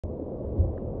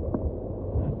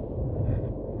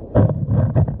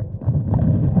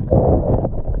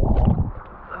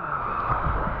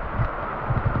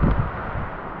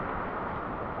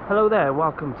Hello there,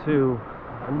 welcome to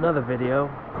another video.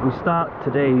 We start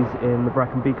today's in the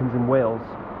Brecon Beacons in Wales,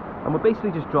 and we're basically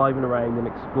just driving around and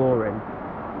exploring.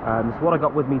 So what I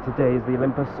got with me today is the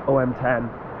Olympus OM10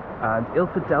 and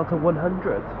Ilford Delta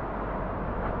 100.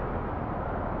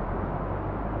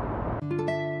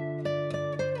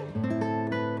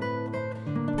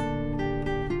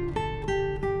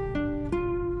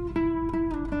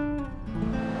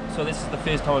 So this is the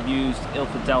first time I've used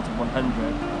Ilford Delta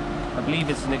 100. I believe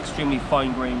it's an extremely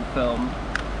fine-grained film.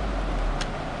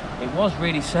 It was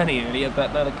really sunny earlier,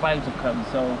 but now the clouds have come,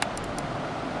 so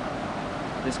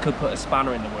this could put a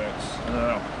spanner in the works. I don't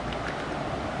know.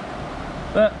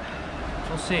 But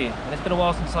we'll see. And it's been a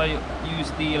while since I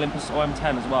used the Olympus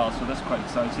OM10 as well, so that's quite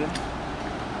exciting.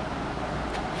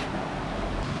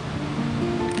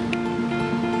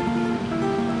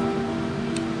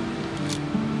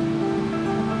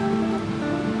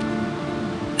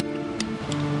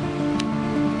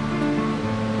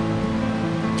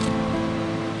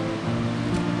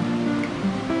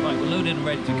 Loaded and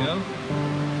ready to go.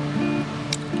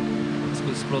 Let's go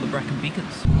explore the Brecon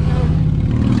Beacons.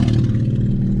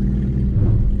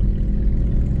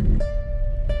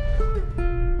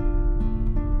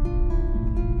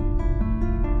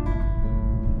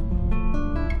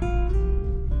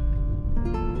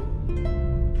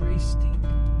 Pretty steep.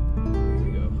 Here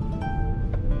we go.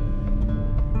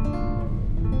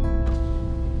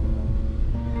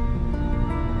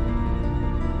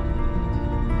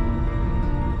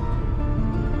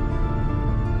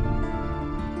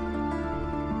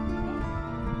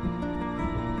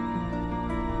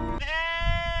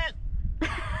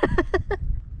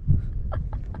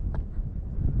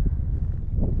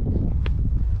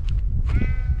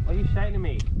 Are you shouting at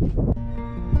me?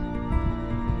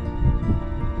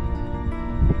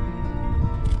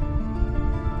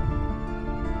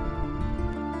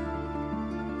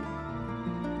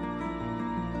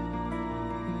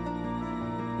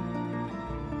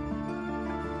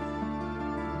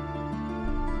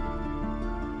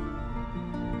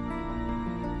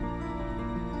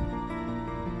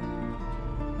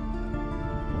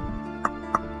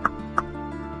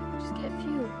 Just get a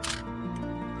few.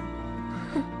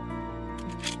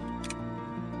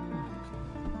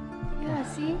 Yeah,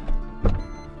 see?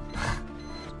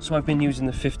 So I've been using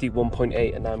the 50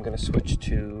 1.8 and now I'm going to switch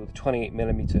to the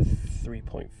 28mm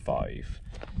 3.5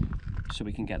 so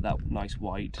we can get that nice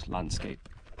wide landscape.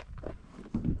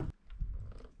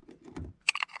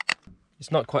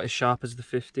 It's not quite as sharp as the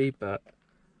 50, but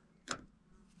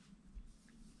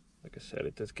like I said,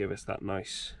 it does give us that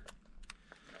nice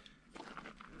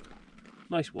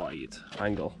wide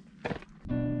angle.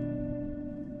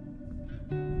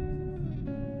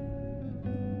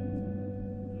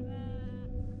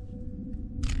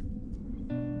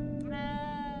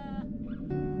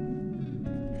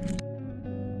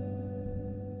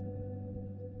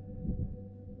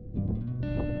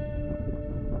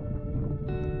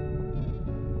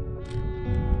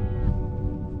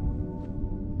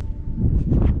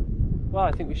 Well,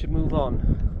 I think we should move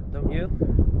on, don't you?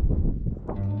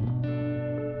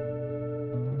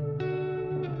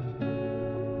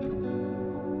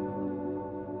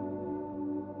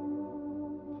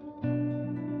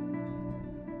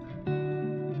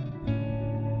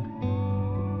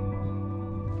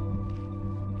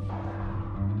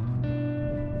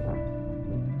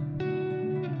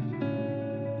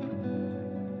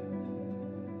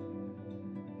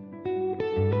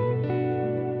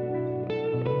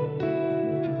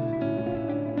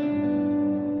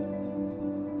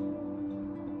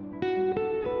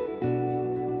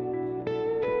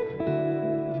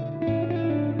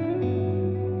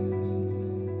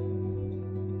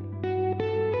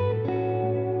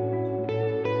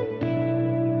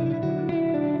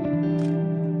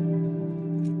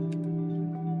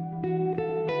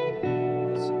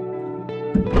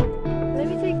 Let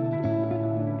me take.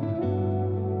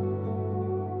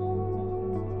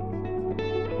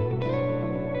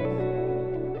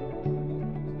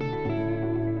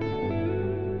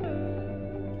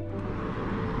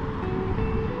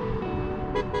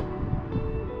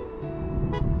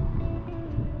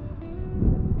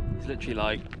 He's literally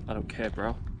like, I don't care,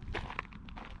 bro.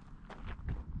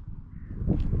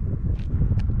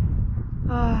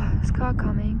 Oh, this car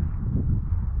coming.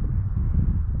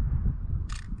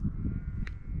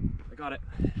 I got it.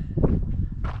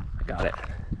 I got it.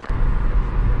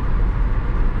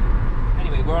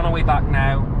 Anyway, we're on our way back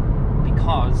now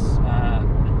because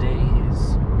the day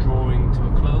is drawing to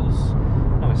a close.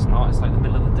 No, it's not. It's like the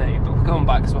middle of the day, but we're going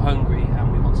back because we're hungry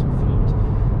and we want some food.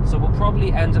 So we'll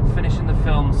probably end up finishing the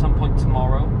film some point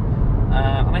tomorrow.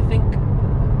 And I think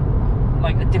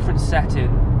like a different setting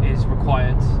is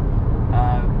required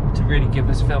to really give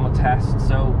this film a test.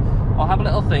 So I'll have a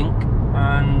little think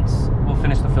and we'll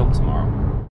finish the film tomorrow.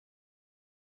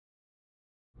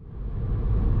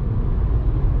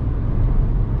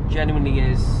 Genuinely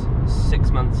is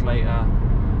 6 months later.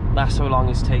 That's how long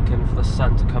it's taken for the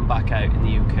sun to come back out in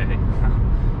the UK.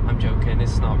 I'm joking,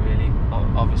 it's not really,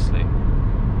 obviously.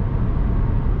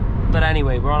 But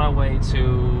anyway, we're on our way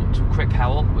to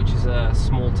Crickhowell, which is a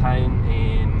small town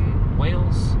in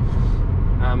Wales.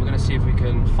 We're going to see if we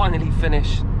can finally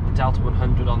finish the Delta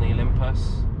 100 on the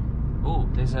Olympus. Oh,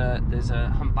 there's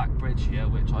a humpback bridge here,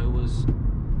 which I always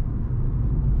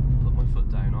put my foot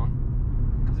down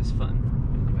on because it's fun.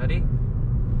 Ready?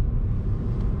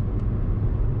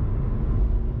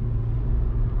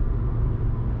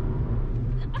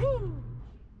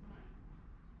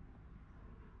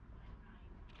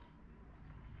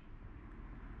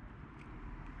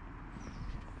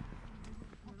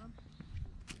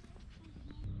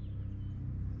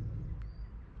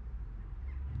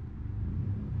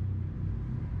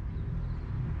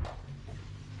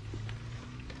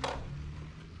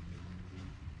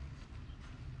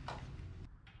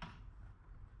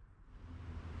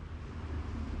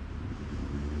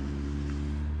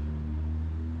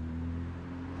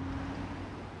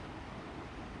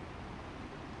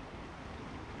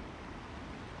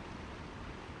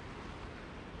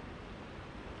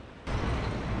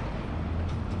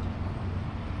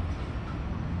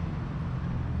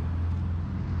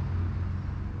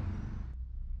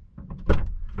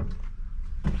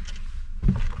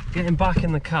 Getting back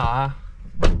in the car,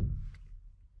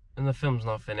 and the film's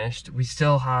not finished. We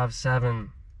still have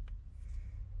 7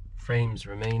 frames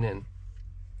remaining.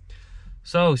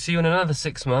 So, see you in another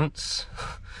 6 months.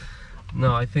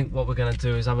 No, I think what we're going to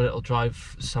do is have a little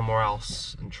drive somewhere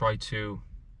else and try to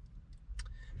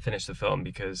finish the film,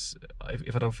 because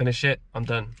if I don't finish it, I'm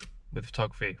done with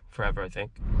photography forever, I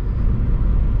think.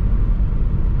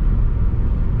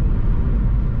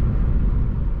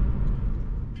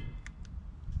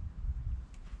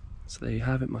 So there you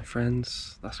have it, my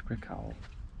friends. That's Crickhowell.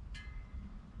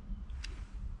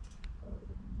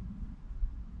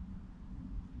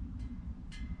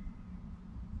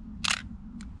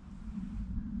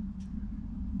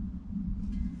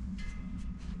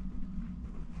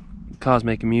 The car's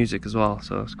making music as well,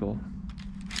 so that's cool.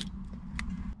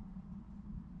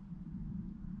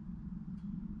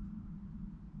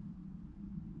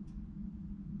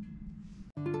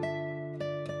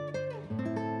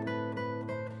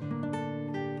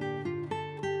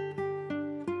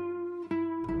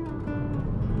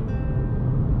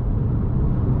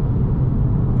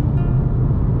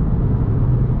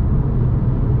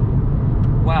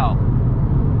 Wow.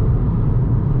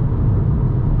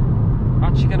 I'm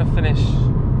actually going to finish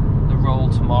the roll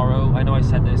tomorrow. I know I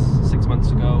said this 6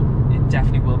 months ago. It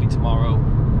definitely will be tomorrow.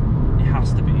 It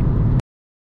has to be.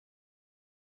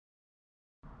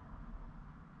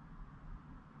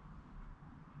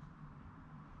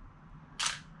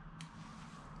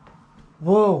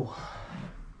 Whoa.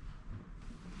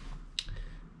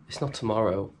 It's not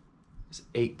tomorrow. It's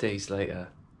 8 days later.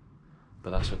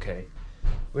 But that's okay.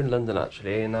 We're in London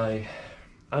actually, and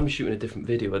I'm shooting a different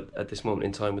video at this moment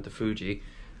in time with the Fuji,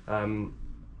 but I'm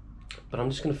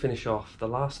just going to finish off the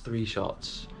last 3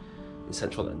 shots in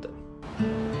central London.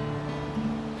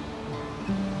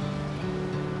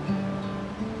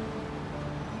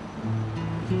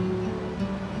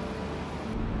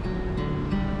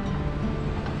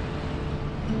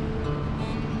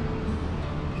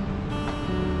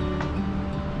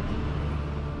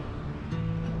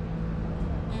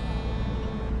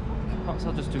 Perhaps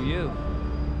I'll just do you.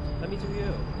 Let me do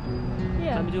you.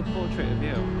 Yeah. Let me do a portrait of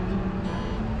you.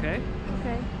 Okay?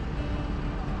 Okay.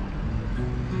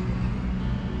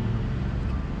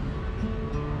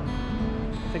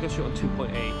 I think I'll shoot on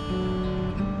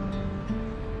 2.8.